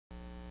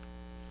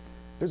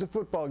There's a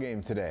football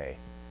game today,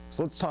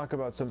 so let's talk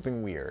about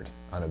something weird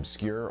on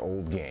obscure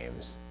old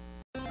games.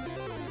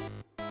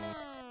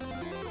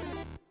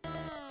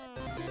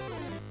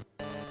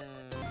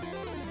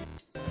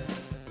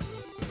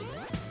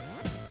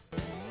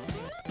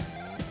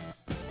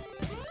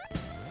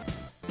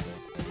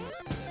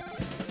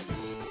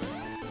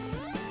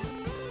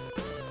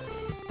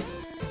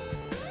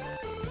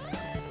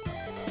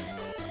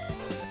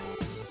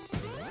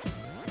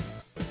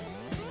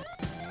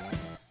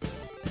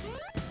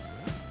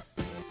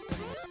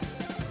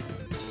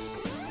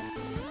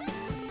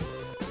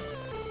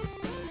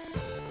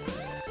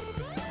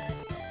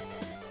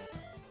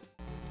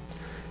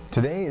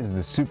 Today is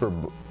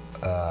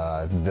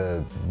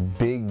the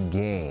big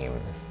game.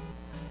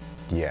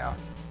 Yeah,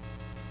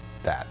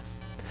 that.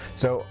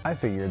 So I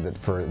figured that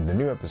for the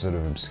new episode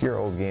of Obscure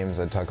Old Games,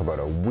 I'd talk about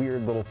a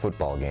weird little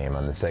football game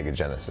on the Sega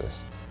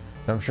Genesis.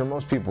 And I'm sure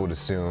most people would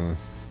assume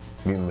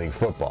Mutant League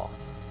Football.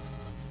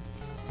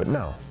 But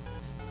no.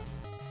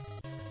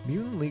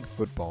 Mutant League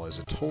Football is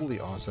a totally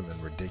awesome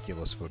and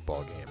ridiculous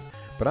football game,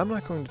 but I'm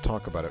not going to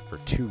talk about it for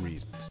two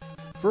reasons.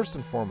 First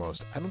and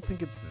foremost, I don't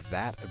think it's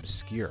that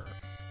obscure.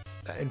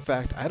 In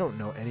fact, I don't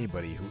know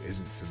anybody who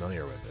isn't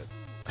familiar with it.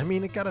 I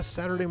mean, it got a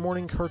Saturday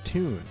morning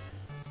cartoon.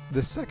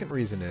 The second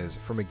reason is,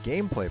 from a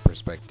gameplay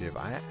perspective,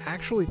 I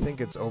actually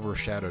think it's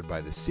overshadowed by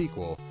the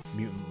sequel,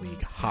 Mutant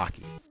League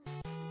Hockey.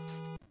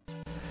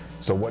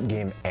 So what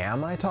game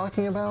am I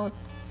talking about?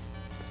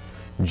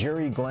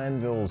 Jerry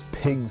Glanville's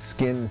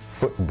Pigskin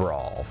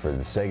Footbrawl for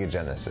the Sega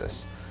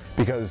Genesis.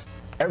 Because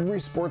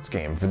every sports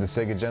game for the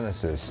Sega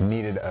Genesis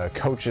needed a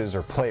coach's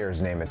or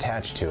player's name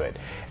attached to it,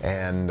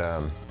 and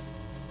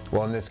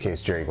well, in this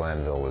case, Jerry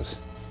Glanville was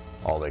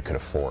all they could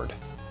afford.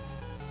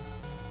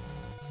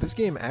 This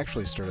game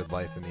actually started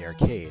life in the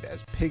arcade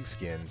as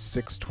Pigskin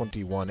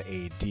 621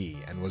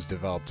 AD and was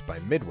developed by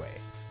Midway.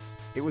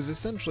 It was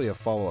essentially a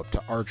follow-up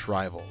to Arch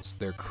Rivals,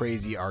 their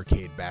crazy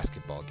arcade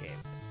basketball game.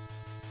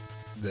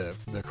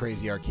 The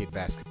crazy arcade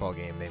basketball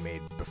game they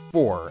made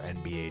before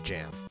NBA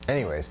Jam.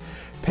 Anyways,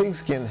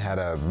 Pigskin had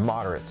a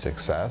moderate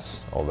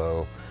success,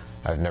 although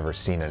I've never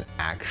seen an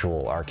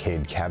actual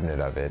arcade cabinet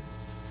of it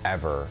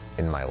ever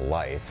in my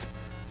life.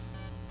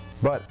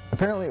 But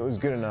apparently it was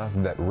good enough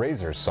that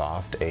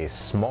Razorsoft, a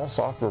small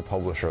software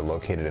publisher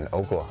located in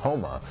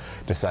Oklahoma,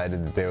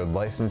 decided that they would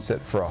license it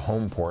for a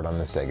home port on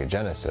the Sega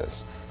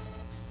Genesis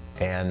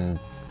and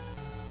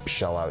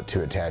shell out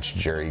to attach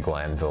Jerry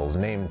Glanville's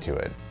name to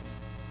it.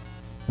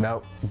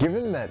 Now,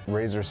 given that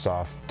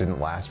Razorsoft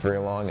didn't last very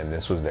long and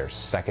this was their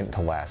second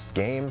to last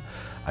game,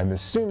 I'm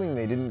assuming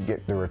they didn't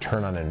get the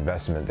return on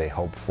investment they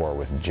hoped for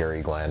with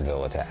Jerry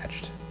Glanville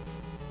attached.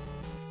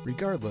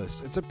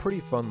 Regardless, it's a pretty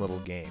fun little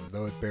game,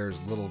 though it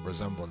bears little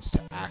resemblance to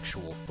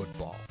actual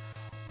football.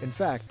 In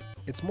fact,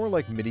 it's more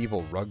like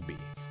medieval rugby.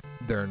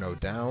 There are no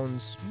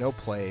downs, no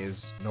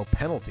plays, no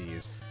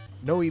penalties,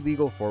 no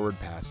illegal forward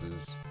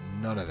passes,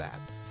 none of that.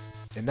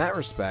 In that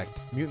respect,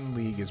 Mutant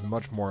League is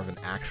much more of an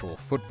actual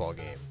football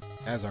game,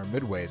 as are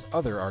Midway's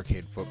other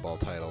arcade football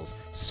titles,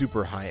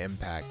 Super High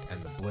Impact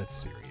and the Blitz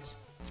series.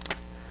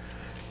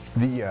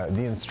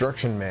 The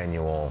instruction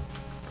manual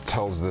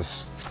tells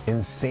this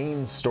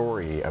insane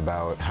story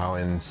about how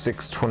in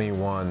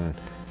 621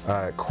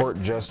 a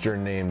court jester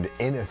named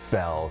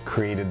Inifel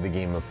created the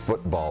game of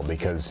football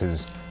because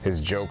his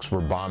jokes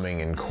were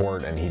bombing in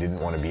court and he didn't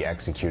want to be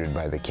executed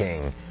by the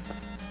king.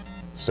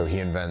 So he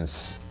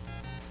invents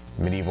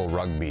medieval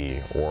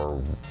rugby or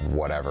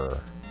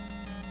whatever,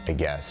 I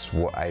guess.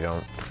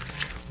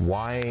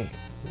 Why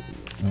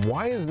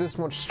is this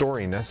much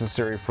story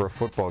necessary for a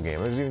football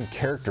game? There's even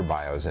character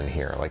bios in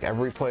here. Like,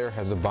 every player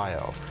has a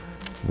bio.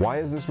 Why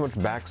is this much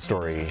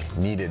backstory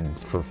needed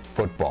for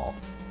football?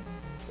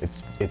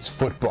 It's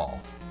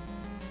football.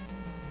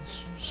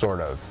 Sort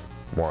of,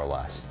 more or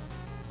less.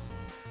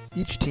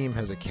 Each team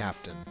has a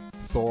captain,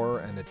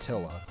 Thor and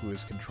Attila, who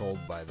is controlled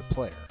by the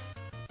player.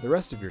 The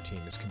rest of your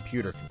team is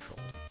computer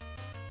controlled.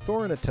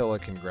 Thor and Attila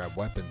can grab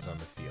weapons on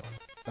the field,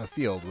 a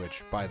field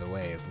which, by the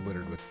way, is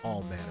littered with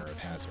all manner of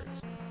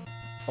hazards.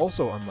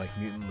 Also, unlike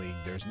Mutant League,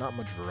 there's not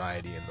much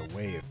variety in the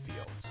way of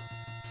fields.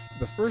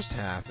 The first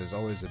half is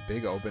always a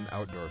big open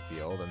outdoor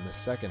field, and the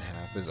second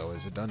half is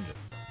always a dungeon.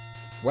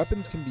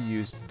 Weapons can be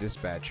used to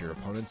dispatch your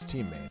opponent's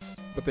teammates,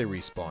 but they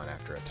respawn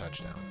after a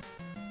touchdown.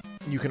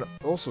 You can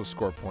also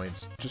score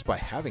points just by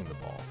having the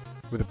ball,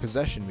 with a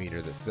possession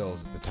meter that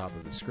fills at the top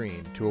of the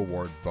screen to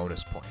award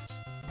bonus points.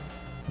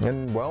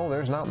 And, well,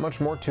 there's not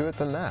much more to it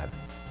than that.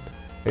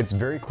 It's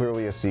very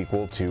clearly a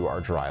sequel to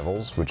Arch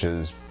Rivals, which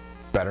is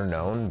better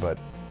known, but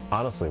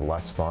honestly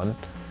less fun.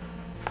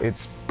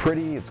 It's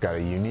pretty, it's got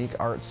a unique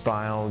art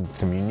style,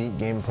 some unique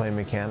gameplay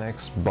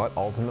mechanics, but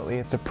ultimately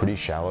it's a pretty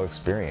shallow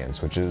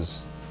experience, which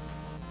is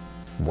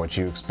what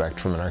you expect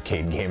from an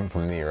arcade game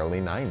from the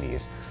early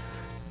 90s.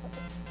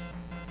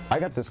 I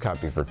got this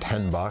copy for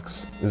 10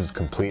 bucks. This is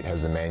complete,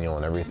 has the manual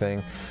and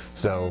everything.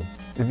 So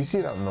if you see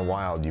it out in the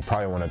wild, you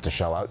probably won't have to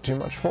shell out too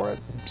much for it.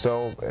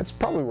 So it's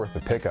probably worth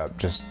the pickup,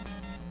 just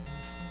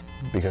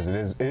because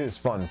it is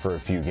fun for a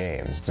few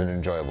games. It's an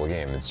enjoyable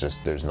game. It's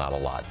just there's not a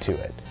lot to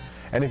it.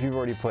 And if you've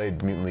already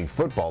played Mutant League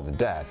Football to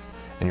death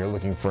and you're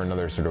looking for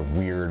another sort of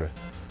weird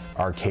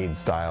arcade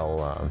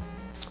style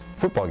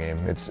football game,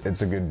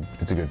 it's a good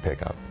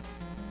pickup.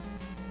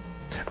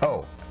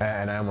 Oh,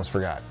 and I almost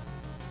forgot.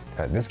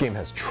 This game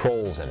has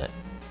trolls in it.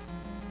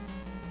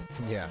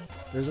 Yeah,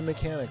 there's a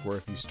mechanic where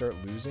if you start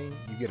losing,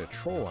 you get a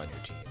troll on your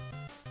team.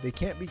 They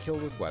can't be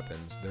killed with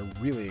weapons, they're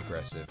really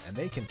aggressive, and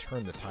they can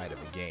turn the tide of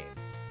a game.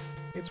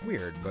 It's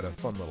weird, but a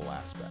fun little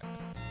aspect.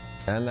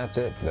 And that's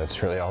it.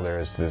 That's really all there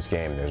is to this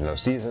game. There's no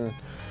season,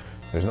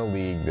 there's no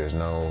league, there's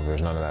none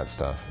of that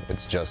stuff.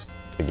 It's just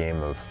a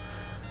game of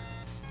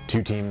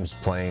two teams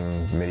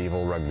playing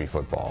medieval rugby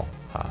football.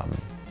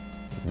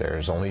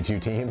 There's only two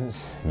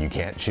teams. You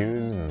can't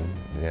choose,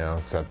 and,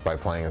 except by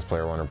playing as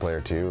player 1 or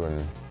player 2,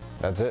 and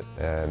that's it.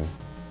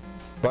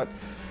 But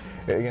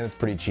again, it's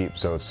pretty cheap,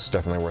 so it's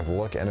definitely worth a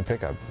look and a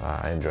pickup.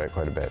 I enjoy it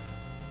quite a bit.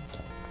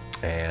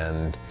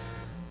 And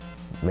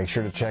make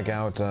sure to check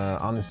out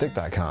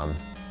onthestick.com,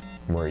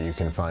 where you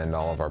can find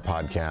all of our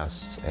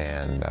podcasts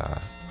and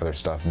other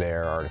stuff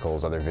there,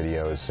 articles, other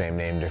videos. Same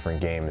name,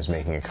 different game is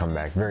making a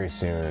comeback very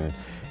soon.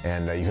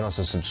 And you can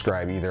also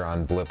subscribe either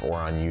on Blip or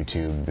on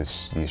YouTube.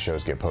 These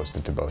shows get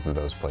posted to both of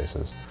those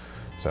places.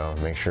 So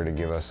make sure to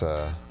give us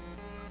a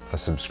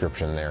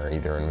subscription there,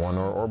 either in one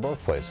or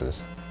both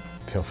places.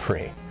 Feel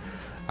free.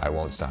 I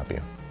won't stop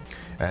you.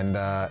 And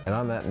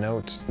on that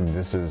note,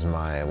 this is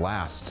my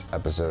last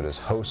episode as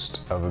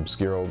host of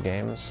Obscure Old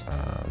Games.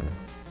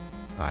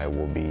 I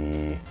will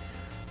be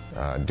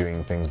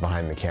doing things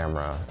behind the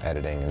camera,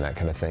 editing and that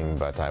kind of thing,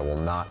 but I will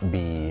not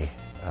be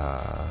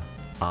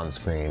on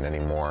screen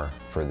anymore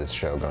for this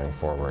show going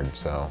forward.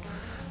 So,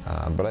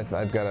 but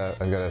I've got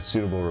a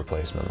suitable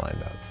replacement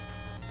lined up.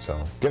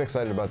 So get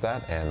excited about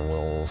that, and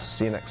we'll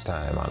see you next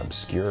time on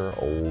Obscure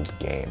Old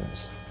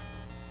Games.